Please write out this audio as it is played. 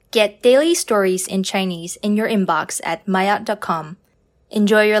Get daily stories in Chinese in your inbox at maayot.com.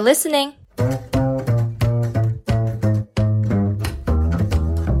 Enjoy your listening!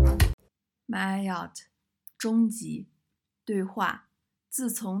 maayot 终极对话。自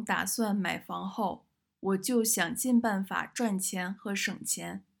从打算买房后，我就想尽办法赚钱和省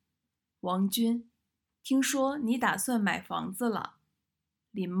钱。王军，听说你打算买房子了。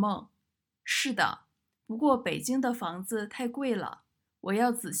林梦，是的，不过北京的房子太贵了，我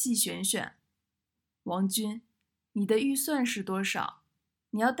要仔细选选。王军，你的预算是多少？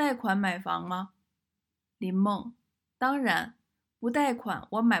你要贷款买房吗？林梦，当然，不贷款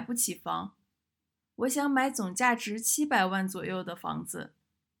我买不起房。我想买总价值700万左右的房子。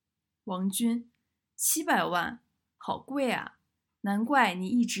王军，700万，好贵啊！难怪你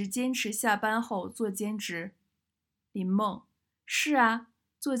一直坚持下班后做兼职。林梦，是啊，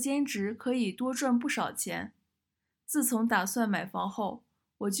做兼职可以多赚不少钱。自从打算买房后，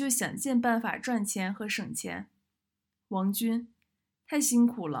我就想尽办法赚钱和省钱。王军，太辛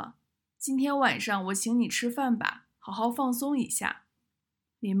苦了，今天晚上我请你吃饭吧，好好放松一下。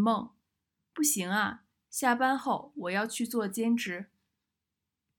林梦，不行啊，下班后我要去做兼职。